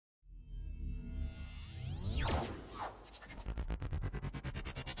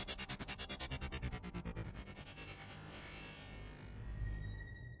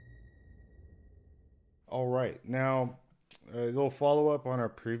All right, now a little follow up on our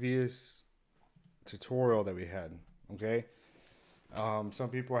previous tutorial that we had. Okay, some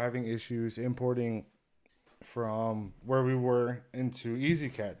people are having issues importing from where we were into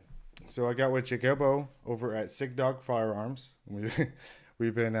EasyCAD. So I got with Jacobo over at Sick Dog Firearms.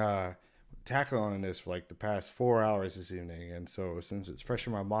 We've been tackling this for like the past 4 hours this evening, and so since it's fresh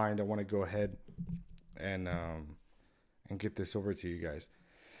in my mind, I want to go ahead and get this over to you guys.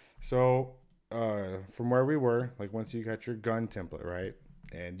 So from where we were, like once you got your gun template right,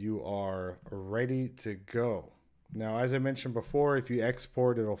 and you are ready to go. Now, as I mentioned before, if you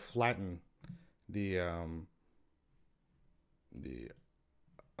export, it'll flatten the the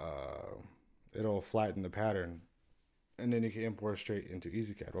it'll flatten the pattern, and then you can import straight into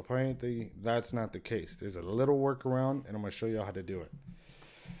EasyCAD. Well, apparently that's not the case. There's a little workaround, and I'm going to show you how to do it.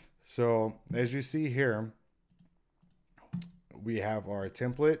 So as you see here, we have our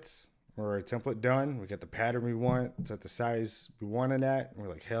templates or our template done. We got the pattern we want. It's at the size we want it at. And we're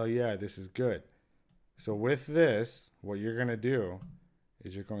like, hell yeah, this is good. So with this, what you're going to do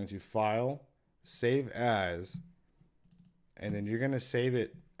is you're going to file, save as, and then you're going to save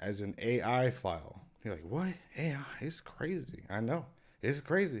it as an AI file. You're like, what? AI? It's crazy. I know. It's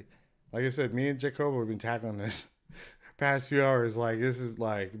crazy. Like I said, me and Jacobo have been tackling this past few hours. Like, this is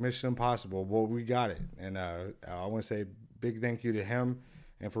like mission impossible. Well, we got it. And I want to say big thank you to him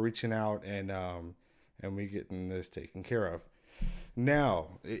and for reaching out and we getting this taken care of.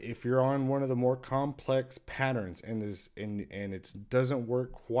 Now, if you're on one of the more complex patterns and it doesn't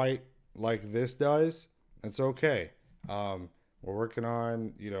work quite like this does, it's okay. We're working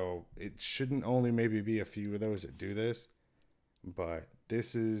on, it shouldn't only maybe be a few of those that do this, but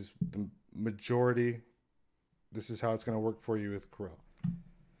this is the majority. This is how it's going to work for you with Corel.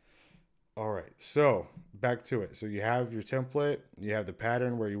 All right, so back to it. So you have your template, you have the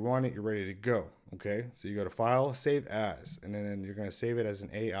pattern where you want it, you're ready to go. Okay, so you go to File, Save As, and then you're going to save it as an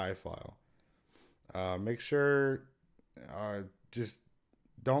AI file. Make sure just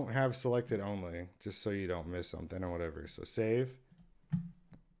don't have selected only, just so you don't miss something or whatever. So save,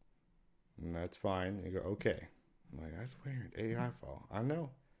 and that's fine. You go okay. I'm like, that's weird. AI file. I know.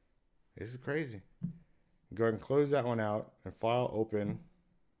 This is crazy. Go ahead and close that one out and file, open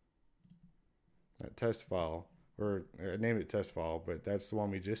that test file, or I named it test file, but that's the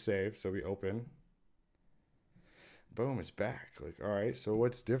one we just saved. So we open. Boom, it's back. Like, all right, so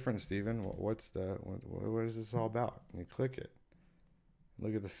what's different, Steven? What is this all about? And you click it.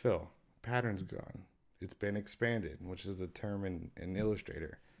 Look at the fill. Pattern's gone. It's been expanded, which is a term in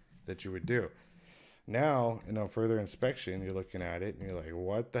Illustrator that you would do. Now, in a further inspection, you're looking at it and you're like,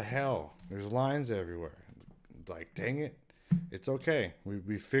 what the hell? There's lines everywhere. It's like, dang it. It's okay.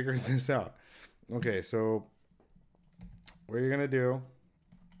 We figured this out. Okay, so what you're going to do,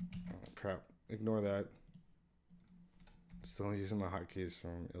 oh, crap, ignore that. Still using my hotkeys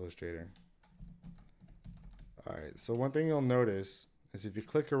from Illustrator. All right, so one thing you'll notice is if you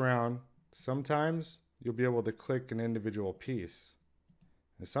click around, sometimes you'll be able to click an individual piece.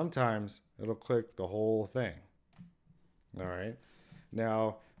 And sometimes it'll click the whole thing. All right.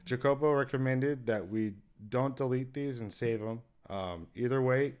 Now, Jacobo recommended that we don't delete these and save them. Either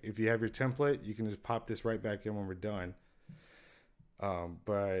way, if you have your template, you can just pop this right back in when we're done.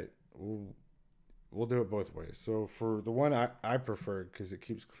 But we'll do it both ways. So for the one I prefer, because it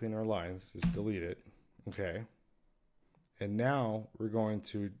keeps clean our lines, just delete it. Okay. And now we're going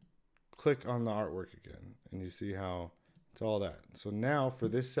to click on the artwork again. And you see how it's all that. So now for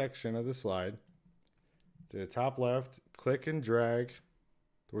this section of the slide, to the top left, click and drag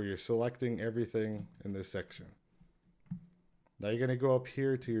where you're selecting everything in this section. Now you're going to go up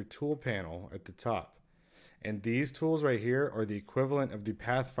here to your tool panel at the top. And these tools right here are the equivalent of the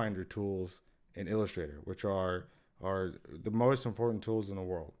Pathfinder tools in Illustrator, which are the most important tools in the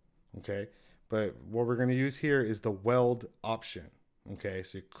world. Okay. But what we're going to use here is the weld option. Okay.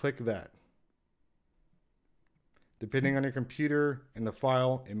 So you click that. Depending on your computer and the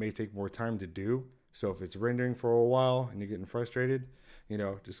file, it may take more time to do. So if it's rendering for a while and you're getting frustrated,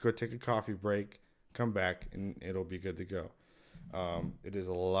 just go take a coffee break, come back, and it'll be good to go. It is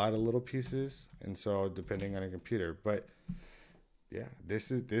a lot of little pieces, and so depending on your computer, but yeah,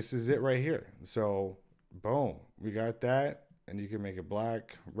 this is it right here. So boom, we got that, and you can make it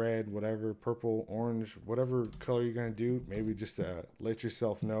black, red, whatever, purple, orange, whatever color you're gonna do. Maybe just to let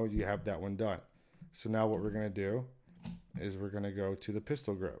yourself know you have that one done. So now what we're going to do is we're going to go to the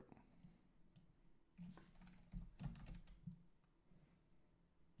pistol grip.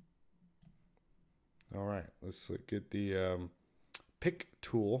 All right, let's get the pick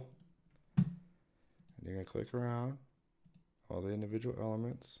tool. And you're going to click around all the individual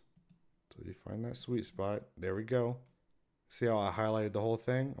elements. So So you find that sweet spot. There we go. See how I highlighted the whole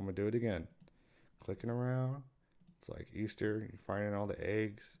thing? I'm going to do it again. Clicking around. It's like Easter. You're finding all the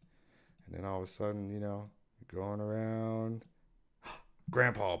eggs. And then all of a sudden, you know, you're going around.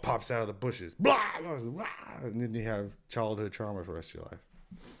 Grandpa pops out of the bushes. Blah, blah, blah, and then you have childhood trauma for the rest of your life.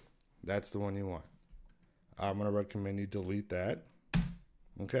 That's the one you want. I'm going to recommend you delete that.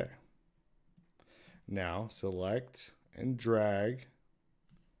 Okay. Now select and drag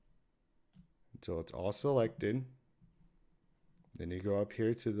until it's all selected. Then you go up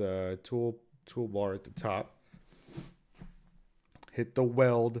here to the toolbar at the top. Hit the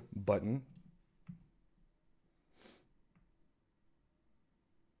weld button.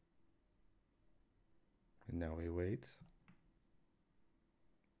 And now we wait.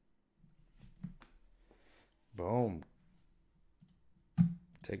 Boom.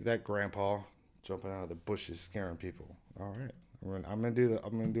 Take that, Grandpa. Jumping out of the bushes, scaring people. All right. I'm gonna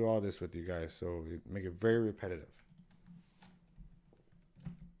do all this with you guys, so make it very repetitive.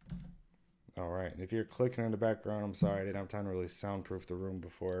 All right. And if you're clicking in the background, I'm sorry, I didn't have time to really soundproof the room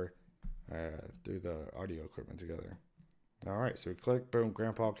before I threw the audio equipment together. All right. So we click, boom,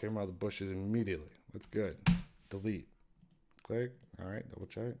 Grandpa came out of the bushes immediately. That's good. Delete. Click. All right. Double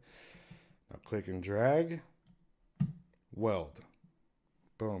check. Now click and drag. Weld.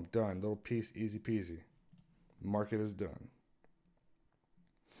 Boom. Done. Little piece. Easy peasy. Mark it as done.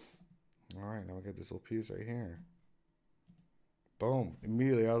 All right. Now we got this little piece right here. Boom.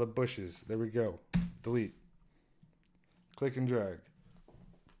 Immediately out of the bushes. There we go. Delete. Click and drag.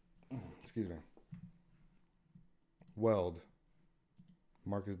 Excuse me. Weld.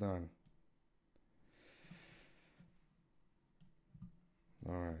 Mark is done.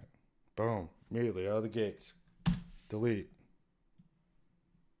 All right. Boom. Immediately out of the gates. Delete.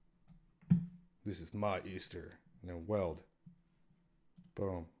 This is my Easter. And then weld.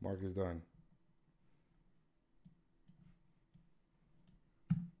 Boom. Mark is done.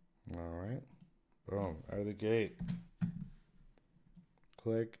 All right. Boom. Out of the gate.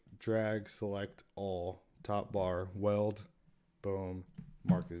 Click, drag, select all. Top bar. Weld. Boom.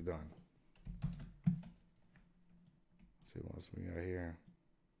 Mark is done. Let's see what else we got here.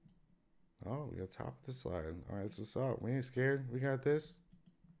 Oh, we got top of the slide. All right, that's what's up. We ain't scared. We got this.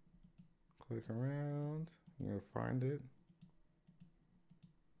 Click around. I'm going to find it.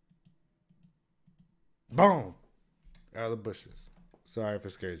 Boom! Out of the bushes. Sorry if I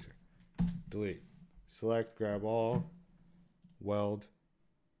scared you. Delete. Select, grab all. Weld.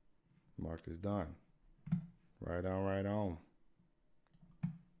 Mark is done. Right on, right on.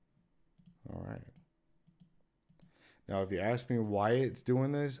 All right. Now, if you ask me why it's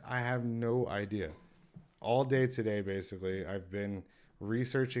doing this, I have no idea. All day today, basically, I've been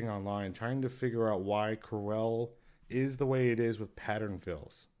researching online, trying to figure out why Corel is the way it is with pattern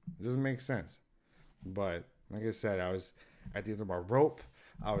fills. It doesn't make sense. But, like I said, I was at the end of my rope.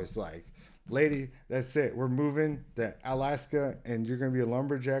 I was like, lady, that's it. We're moving to Alaska, and you're going to be a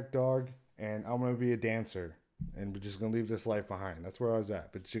lumberjack dog, and I'm going to be a dancer. And we're just going to leave this life behind. That's where I was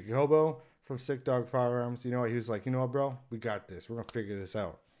at. But Jacobo from Sick Dog Firearms, you know what? He was like, you know what, bro? We got this. We're going to figure this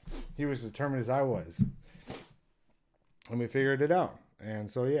out. He was determined as I was. And we figured it out.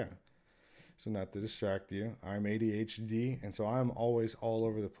 And so, yeah. So not to distract you, I'm ADHD. And so I'm always all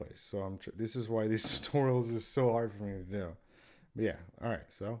over the place. So this is why these tutorials are so hard for me to do. But yeah. All right.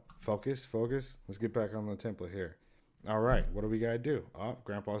 So focus. Let's get back on the template here. All right. What do we got to do? Oh,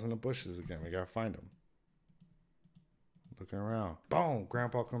 Grandpa's in the bushes again. We got to find him. Looking around. Boom!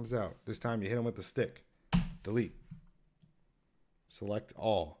 Grandpa comes out. This time you hit him with the stick. Delete. Select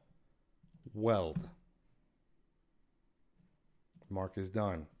all. Weld. Mark is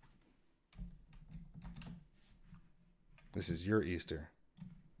done. This is your Easter.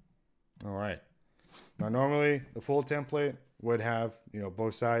 All right. Now, normally the full template would have,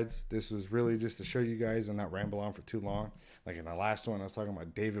 both sides. This was really just to show you guys and not ramble on for too long. Like in the last one, I was talking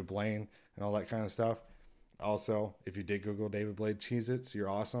about David Blaine and all that kind of stuff. Also, if you did Google David Blaine Cheez-Its, you're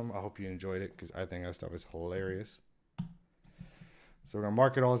awesome. I hope you enjoyed it because I think that stuff is hilarious. So we're going to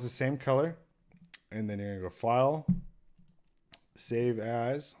mark it all as the same color. And then you're going to go File, Save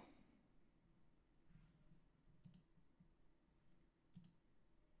As.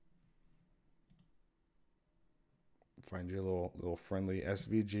 Find your little friendly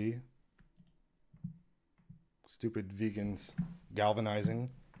SVG. Stupid vegans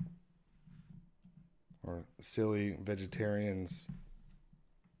galvanizing. Or silly vegetarians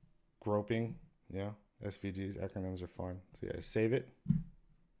groping. Yeah, SVGs, acronyms are fun. So yeah, save it.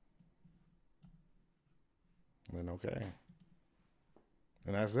 And then okay.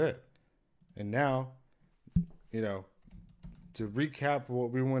 And that's it. And now, to recap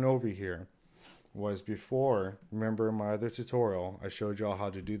what we went over here, was before, remember in my other tutorial, I showed y'all how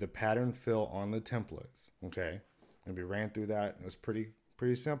to do the pattern fill on the templates. Okay. And we ran through that. It was pretty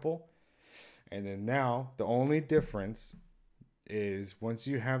simple. And then now the only difference is once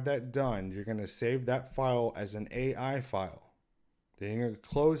you have that done, you're going to save that file as an AI file. Then you're going to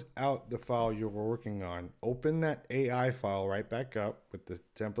close out the file you were working on, open that AI file right back up with the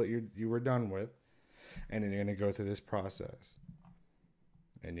template you were done with, and then you're going to go through this process.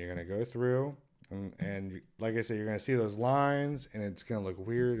 And you're going to go through, and like I said, you're going to see those lines, and it's going to look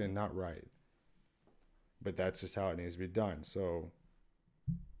weird and not right. But that's just how it needs to be done. So,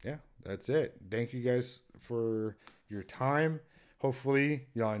 yeah, that's it. Thank you guys for your time. Hopefully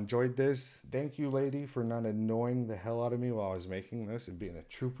y'all enjoyed this. Thank you, lady, for not annoying the hell out of me while I was making this and being a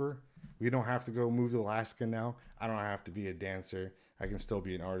trooper. We don't have to go move to Alaska now. I don't have to be a dancer. I can still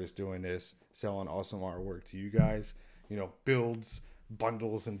be an artist doing this, selling awesome artwork to you guys. You know, builds,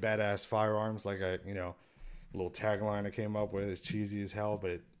 bundles, and badass firearms. Like a little tagline I came up with. It's cheesy as hell,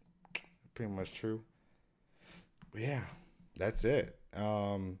 but it's pretty much true. But yeah, that's it.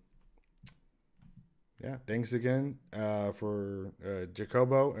 Yeah, thanks again for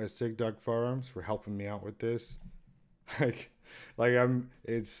Jacobo at Sig Dog Firearms for helping me out with this. This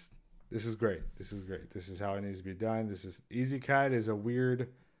is great. This is great. This is how it needs to be done. EasyCAD is a weird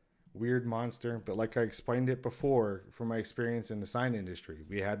monster, but like I explained it before from my experience in the sign industry,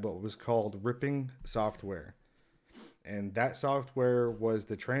 we had what was called ripping software. And that software was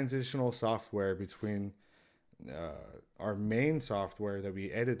the transitional software between our main software that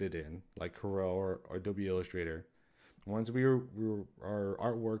we edited in, like Corel or Adobe Illustrator. Once our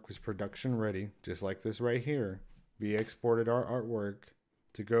artwork was production ready, just like this right here, we exported our artwork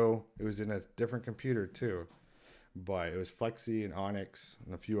to go. It was in a different computer too, but it was Flexi and Onyx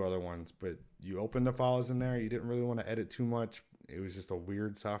and a few other ones. But you open the files in there, you didn't really want to edit too much. It was just a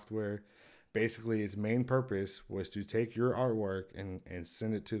weird software. Basically, its main purpose was to take your artwork and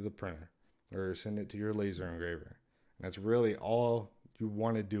send it to the printer or send it to your laser engraver. And that's really all you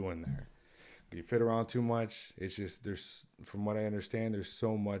want to do in there. If you fit around too much, it's just, from what I understand, there's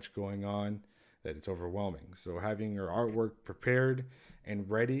so much going on that it's overwhelming. So having your artwork prepared and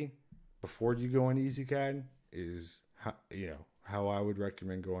ready before you go into EasyCAD is how I would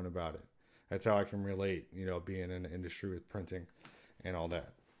recommend going about it. That's how I can relate, being in the industry with printing and all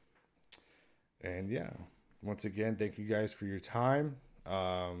that. And yeah, once again, thank you guys for your time.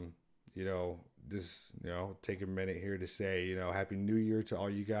 Take a minute here to say, Happy New Year to all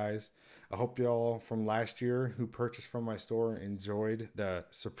you guys. I hope y'all from last year who purchased from my store enjoyed the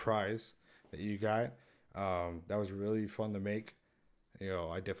surprise that you got. That was really fun to make.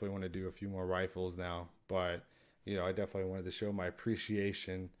 I definitely want to do a few more rifles now, but, I definitely wanted to show my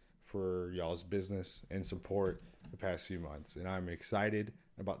appreciation for y'all's business and support the past few months. And I'm excited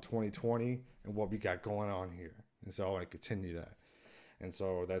about 2020 and what we got going on here. And so I want to continue that. And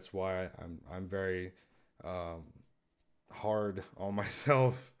so that's why I'm very hard on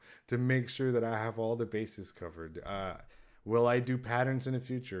myself to make sure that I have all the bases covered. Will I do patterns in the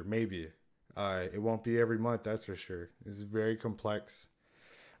future? Maybe. It won't be every month, that's for sure. It's very complex.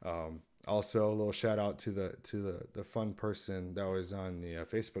 Also, a little shout out to the fun person that was on the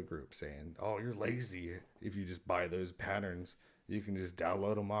Facebook group saying, "Oh, you're lazy if you just buy those patterns. You can just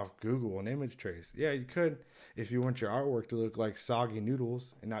download them off Google and image trace." Yeah, you could if you want your artwork to look like soggy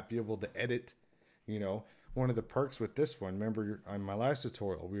noodles and not be able to edit. One of the perks with this one, remember on my last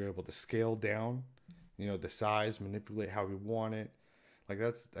tutorial, we were able to scale down, the size, manipulate how we want it. Like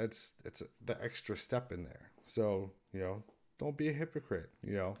that's the extra step in there. So, don't be a hypocrite,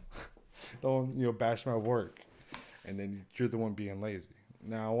 Don't, bash my work and then you're the one being lazy.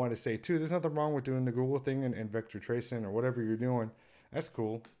 Now, I want to say, too, there's nothing wrong with doing the Google thing and vector tracing or whatever you're doing. That's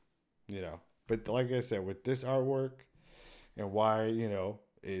cool, But like I said, with this artwork and why,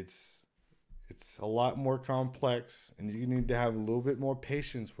 it's a lot more complex and you need to have a little bit more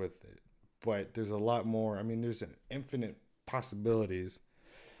patience with it. But there's a lot more. I mean, there's an infinite possibilities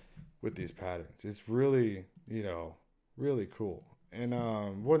with these patterns. It's really, really cool. And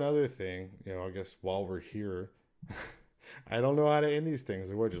one other thing, I guess while we're here, I don't know how to end these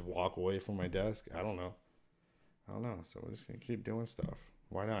things. Or just walk away from my desk. I don't know. So we're just going to keep doing stuff.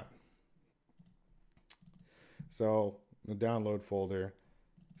 Why not? So the download folder,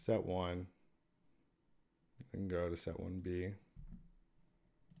 set 1. And go to set 1B.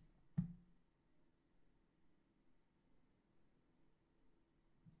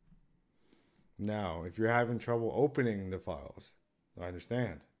 Now, if you're having trouble opening the files, I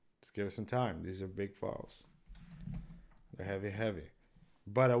understand. Just give it some time. These are big files. They're heavy.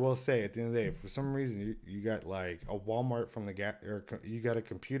 But I will say, at the end of the day, if for some reason you got like a Walmart from the gas, or you got a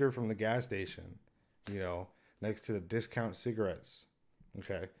computer from the gas station, you know, next to the discount cigarettes,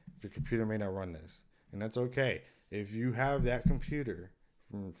 okay, your computer may not run this, and that's okay. If you have that computer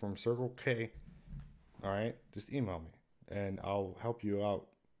from Circle K, all right, just email me and I'll help you out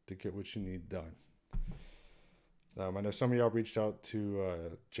to get what you need done. I know some of y'all reached out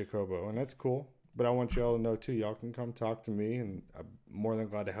to Jacobo, and that's cool. But I want y'all to know too, y'all can come talk to me, and I'm more than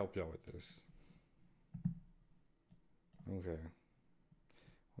glad to help y'all with this. Okay.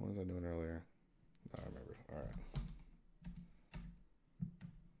 What was I doing earlier? I remember. All right.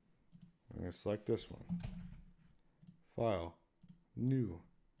 I'm going to select this one. File. New.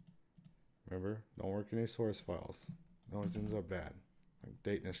 Remember, don't work any source files. It always ends up bad. Like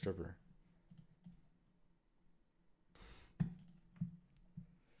date and a stripper.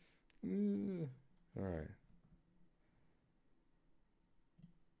 All right.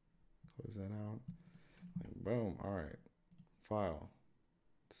 Close that out. Like, boom. All right. File.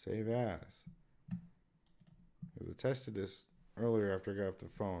 Save as. I tested this earlier after I got off the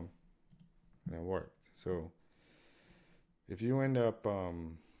phone, and it worked. So if you end up, hold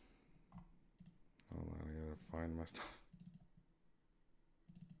on, I gotta find my stuff.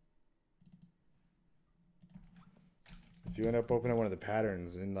 If you end up opening one of the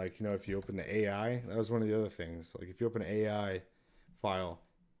patterns, and like, you know, if you open the AI, that was one of the other things. Like if you open an AI file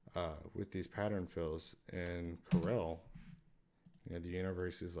with these pattern fills in Corel, you know, the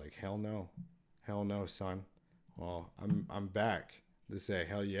universe is like, hell no, son. Well, I'm back to say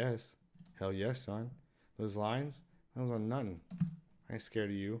hell yes, son. Those lines, those are nothing. I ain't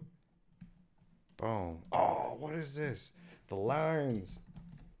scared of you. Boom. Oh, what is this? The lines,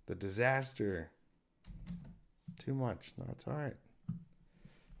 the disaster. Too much. No, it's all right.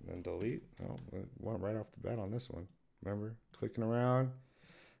 And then delete. Oh, it went right off the bat on this one. Remember, clicking around.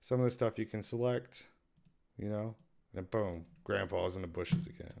 Some of the stuff you can select, you know, and boom, grandpa's in the bushes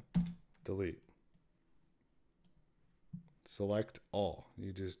again. Delete. Select all.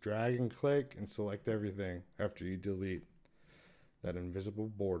 You just drag and click and select everything after you delete that invisible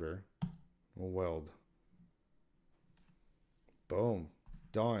border or weld. Boom.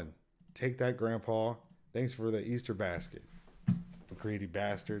 Done. Take that, grandpa. Thanks for the Easter basket. Greedy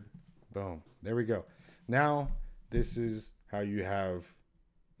bastard. Boom. There we go. Now, this is how you have,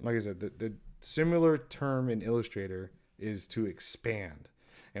 like I said, the similar term in Illustrator is to expand.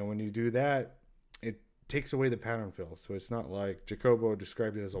 And when you do that, it takes away the pattern fill. So it's not like Jacobo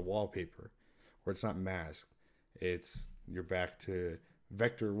described it as a wallpaper, or it's not masked. It's, you're back to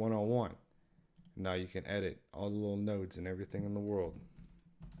Vector 101. Now you can edit all the little nodes and everything in the world.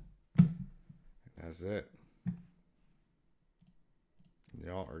 That's it.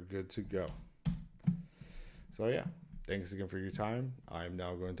 Y'all are good to go. So yeah, thanks again for your time. I'm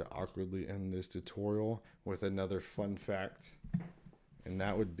now going to awkwardly end this tutorial with another fun fact. And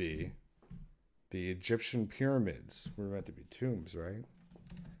that would be the Egyptian pyramids were meant to be tombs, right?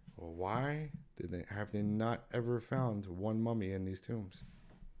 Well, why have they not ever found one mummy in these tombs?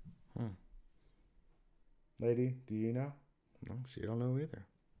 Lady, do you know? No, she don't know either.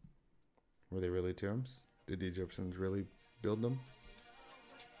 Were they really tombs? Did the Egyptians really build them?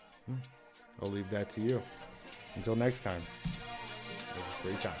 I'll leave that to you. Until next time, have a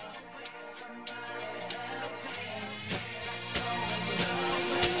great time.